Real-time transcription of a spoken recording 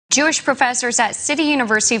Jewish professors at City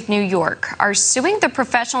University of New York are suing the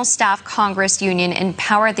Professional Staff Congress Union in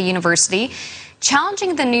power at the university,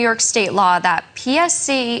 challenging the New York state law that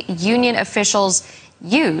PSC union officials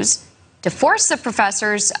use to force the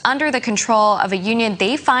professors under the control of a union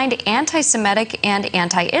they find anti-Semitic and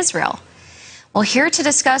anti-Israel. Well, here to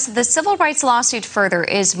discuss the civil rights lawsuit further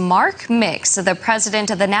is Mark Mix, the president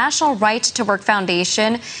of the National Right to Work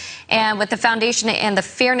Foundation, and with the foundation and the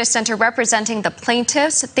Fairness Center representing the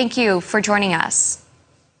plaintiffs. Thank you for joining us.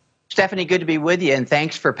 Stephanie, good to be with you, and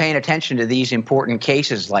thanks for paying attention to these important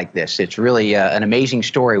cases like this. It's really an amazing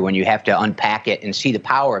story when you have to unpack it and see the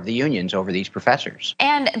power of the unions over these professors.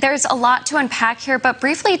 And there's a lot to unpack here, but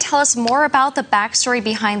briefly tell us more about the backstory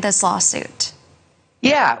behind this lawsuit.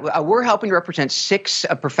 Yeah, we're helping represent 6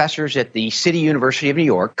 professors at the City University of New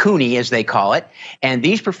York, CUNY as they call it, and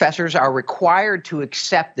these professors are required to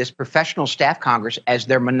accept this Professional Staff Congress as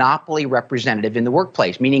their monopoly representative in the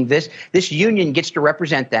workplace, meaning this union gets to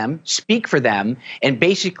represent them, speak for them, and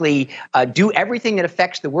basically do everything that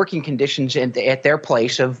affects the working conditions at their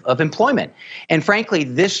place of employment. And frankly,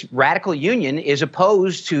 this radical union is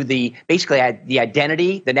opposed to the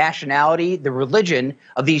identity, the nationality, the religion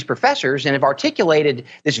of these professors, and have articulated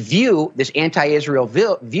this view, this anti-Israel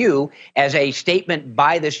view, as a statement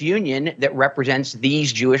by this union that represents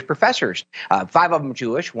these Jewish professors. 5 of them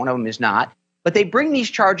Jewish, 1 of them is not. But they bring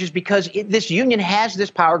these charges because this union has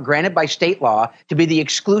this power granted by state law to be the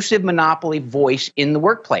exclusive monopoly voice in the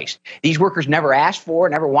workplace. These workers never asked for,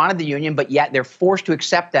 never wanted the union, but yet they're forced to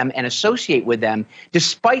accept them and associate with them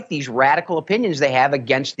despite these radical opinions they have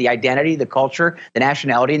against the identity, the culture, the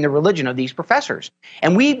nationality, and the religion of these professors.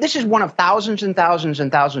 And this is one of thousands and thousands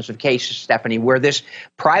and thousands of cases, Stephanie, where this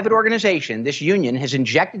private organization, this union, has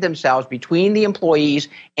injected themselves between the employees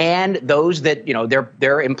and those that,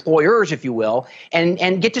 their employers, if you will,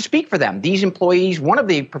 and get to speak for them. These employees, one of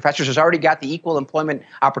the professors has already got the Equal Employment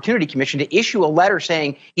Opportunity Commission to issue a letter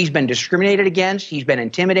saying he's been discriminated against, he's been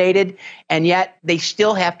intimidated, and yet they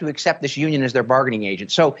still have to accept this union as their bargaining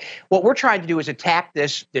agent. So what we're trying to do is attack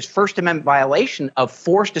this First Amendment violation of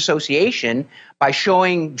forced association by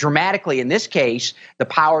showing dramatically, in this case, the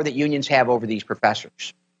power that unions have over these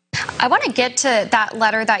professors. I want to get to that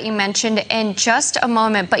letter that you mentioned in just a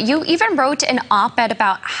moment, but you even wrote an op-ed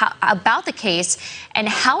about the case and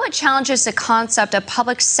how it challenges the concept of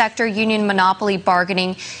public sector union monopoly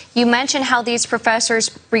bargaining. You mentioned how these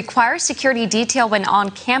professors require security detail when on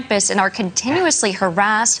campus and are continuously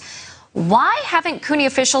harassed. Why haven't CUNY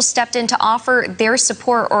officials stepped in to offer their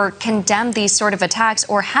support or condemn these sort of attacks,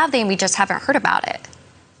 or have they and we just haven't heard about it?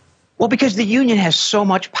 Well, because the union has so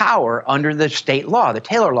much power under the state law, the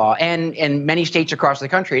Taylor law, and many states across the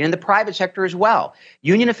country, and in the private sector as well.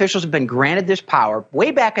 Union officials have been granted this power way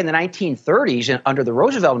back in the 1930s and under the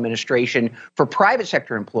Roosevelt administration for private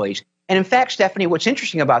sector employees. And in fact, Stephanie, what's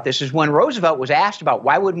interesting about this is when Roosevelt was asked about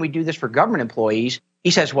why wouldn't we do this for government employees, he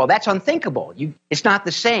says, well, that's unthinkable. It's not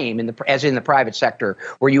the same as in the private sector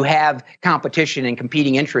where you have competition and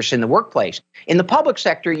competing interests in the workplace. In the public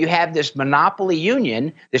sector, you have this monopoly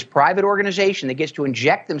union, this private organization that gets to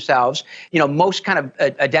inject themselves, most kind of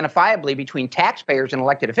identifiably between taxpayers and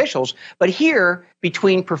elected officials, but here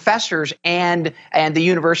between professors and the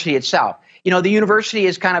university itself. The university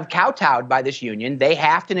is kind of kowtowed by this union. They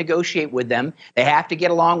have to negotiate with them. They have to get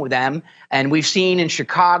along with them. And we've seen in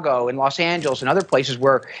Chicago and Los Angeles and other places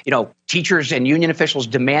where, teachers and union officials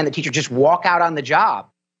demand that teachers just walk out on the job.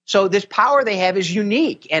 So this power they have is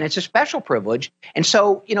unique, and it's a special privilege. And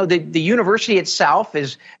so, the university itself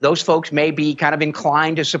those folks may be kind of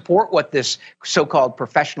inclined to support what this so-called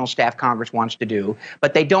Professional Staff Congress wants to do,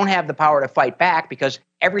 but they don't have the power to fight back because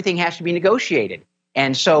everything has to be negotiated.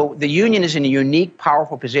 And so the union is in a unique,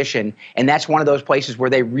 powerful position, and that's one of those places where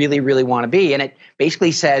they really, really want to be. And it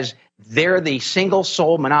basically says they're the single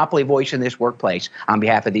sole monopoly voice in this workplace on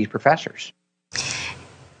behalf of these professors.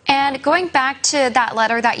 And going back to that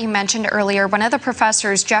letter that you mentioned earlier, one of the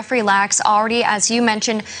professors, Jeffrey Lax, already, as you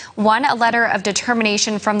mentioned, won a letter of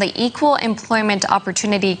determination from the Equal Employment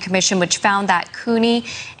Opportunity Commission, which found that CUNY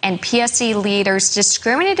and PSC leaders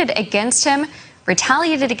discriminated against him,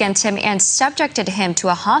 retaliated against him, and subjected him to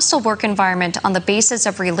a hostile work environment on the basis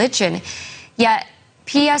of religion. Yet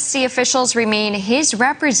PSC officials remain his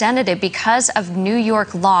representative because of New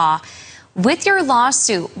York law. With your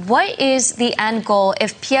lawsuit, what is the end goal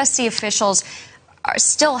if PSC officials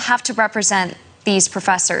still have to represent these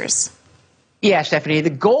professors? Yeah, Stephanie,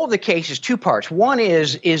 the goal of the case is 2 parts. One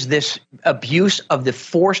is this abuse of the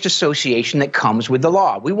forced association that comes with the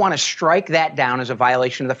law. We want to strike that down as a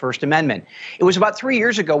violation of the First Amendment. It was about 3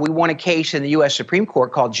 years ago we won a case in the U.S. Supreme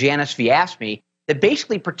Court called Janus v. AFSCME that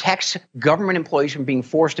basically protects government employees from being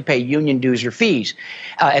forced to pay union dues or fees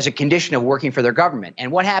as a condition of working for their government.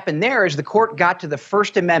 And what happened there is the court got to the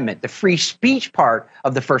First Amendment, the free speech part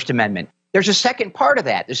of the First Amendment. There's a second part of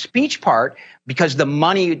that, the speech part, because the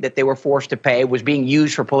money that they were forced to pay was being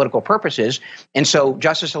used for political purposes. And so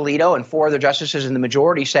Justice Alito and 4 other justices in the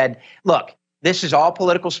majority said, look, this is all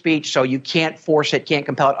political speech, so you can't force it, can't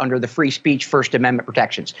compel it under the free speech First Amendment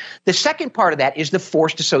protections. The second part of that is the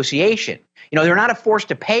forced association. You know, they're not a force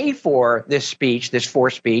to pay for this speech, this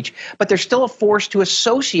forced speech, but they're still a force to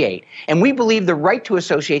associate. And we believe the right to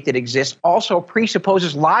associate that exists also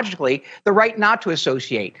presupposes logically the right not to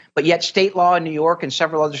associate. But yet state law in New York and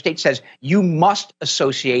several other states says you must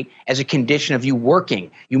associate as a condition of you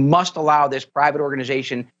working. You must allow this private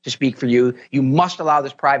organization to speak for you. You must allow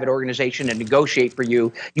this private organization to negotiate for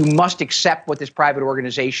you. You must accept what this private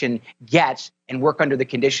organization gets and work under the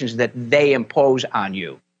conditions that they impose on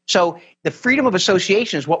you. So the freedom of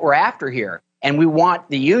association is what we're after here. And we want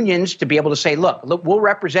the unions to be able to say, look, we'll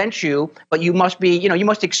represent you, but you must be, you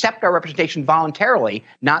must accept our representation voluntarily,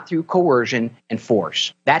 not through coercion and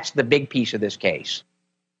force. That's the big piece of this case.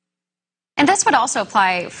 And this would also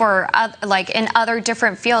apply for like in other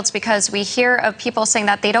different fields, because we hear of people saying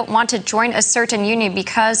that they don't want to join a certain union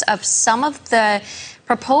because of some of the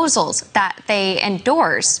proposals that they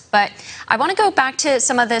endorse. But I want to go back to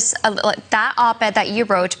some of this, that op-ed that you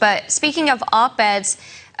wrote. But speaking of op-eds,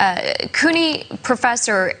 CUNY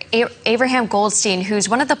professor Abraham Goldstein, who's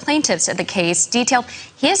one of the plaintiffs in the case, detailed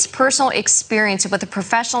his personal experience with the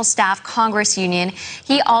Professional Staff Congress Union.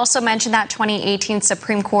 He also mentioned that 2018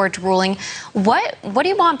 Supreme Court ruling. What do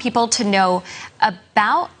you want people to know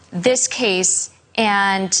about this case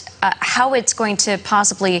and how it's going to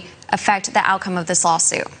possibly affect the outcome of this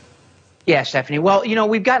lawsuit? Yeah, Stephanie. Well,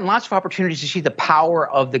 we've gotten lots of opportunities to see the power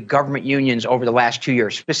of the government unions over the last 2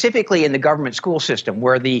 years, specifically in the government school system,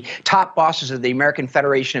 where the top bosses of the American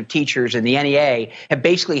Federation of Teachers and the NEA have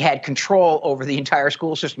basically had control over the entire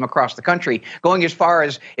school system across the country, going as far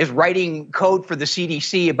as writing code for the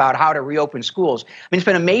CDC about how to reopen schools. I mean, it's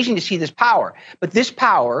been amazing to see this power. But this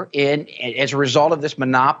power, as a result of this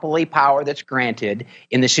monopoly power that's granted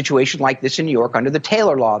in the situation like this in New York under the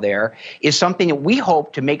Taylor law there, is something that we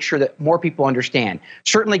hope to make sure that more people understand.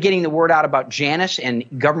 Certainly getting the word out about Janus and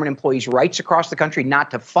government employees' rights across the country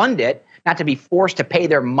not to fund it, not to be forced to pay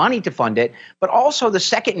their money to fund it, but also the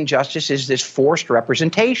second injustice is this forced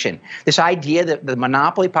representation. This idea that the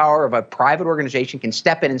monopoly power of a private organization can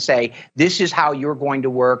step in and say, this is how you're going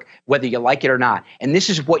to work, whether you like it or not. And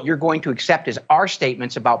this is what you're going to accept as our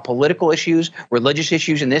statements about political issues, religious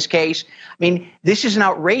issues in this case. I mean, this is an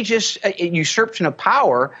outrageous usurpation of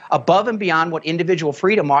power above and beyond what individual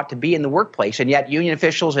freedom ought to be in the workplace. And yet union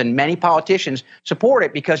officials and many politicians support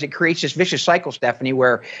it because it creates this vicious cycle, Stephanie,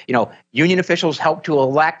 where, union officials help to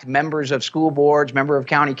elect members of school boards, members of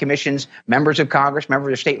county commissions, members of Congress,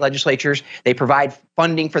 members of state legislatures. They provide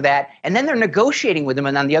funding for that. And then they're negotiating with them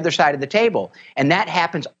and on the other side of the table. And that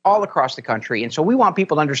happens all across the country. And so we want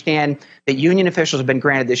people to understand that union officials have been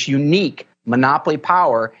granted this unique monopoly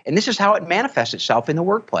power. And this is how it manifests itself in the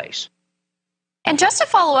workplace. And just to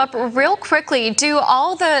follow up real quickly, do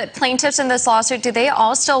all the plaintiffs in this lawsuit, do they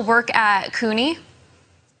all still work at CUNY?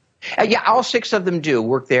 Yeah, all 6 of them do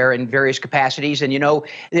work there in various capacities. And,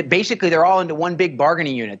 basically they're all into one big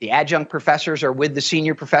bargaining unit. The adjunct professors are with the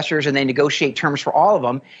senior professors and they negotiate terms for all of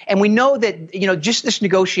them. And we know that, just this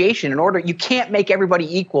negotiation you can't make everybody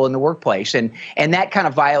equal in the workplace. And that kind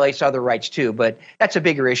of violates other rights, too. But that's a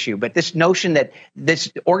bigger issue. But this notion that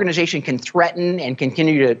this organization can threaten and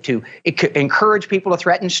continue to encourage people to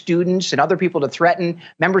threaten students and other people to threaten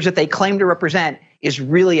members that they claim to represent is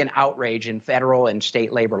really an outrage in federal and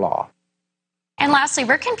state labor law. And lastly,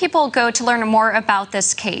 where can people go to learn more about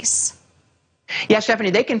this case? Yeah,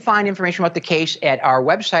 Stephanie, they can find information about the case at our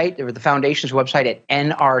website, or the foundation's website at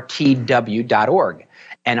nrtw.org,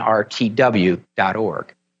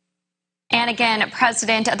 nrtw.org. And again,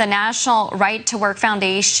 President of the National Right to Work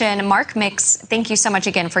Foundation, Mark Mix, thank you so much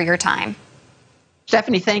again for your time.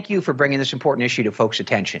 Stephanie, thank you for bringing this important issue to folks'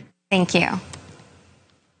 attention. Thank you.